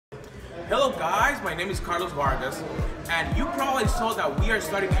Hello guys, my name is Carlos Vargas, and you probably saw that we are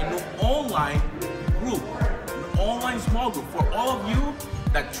starting a new online group, an online small group for all of you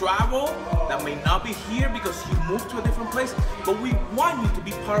that travel, that may not be here because you moved to a different place, but we want you to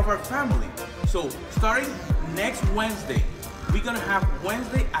be part of our family. So starting next Wednesday, we're gonna have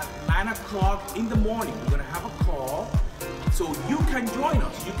Wednesday at 9 o'clock in the morning. We're gonna have a call so you can join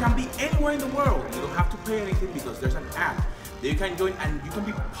us. You can be anywhere in the world. You don't have to pay anything because there's an app that you can join and you can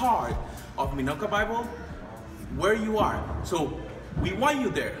be part of Minooka Bible where you are. So we want you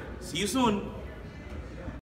there. See you soon.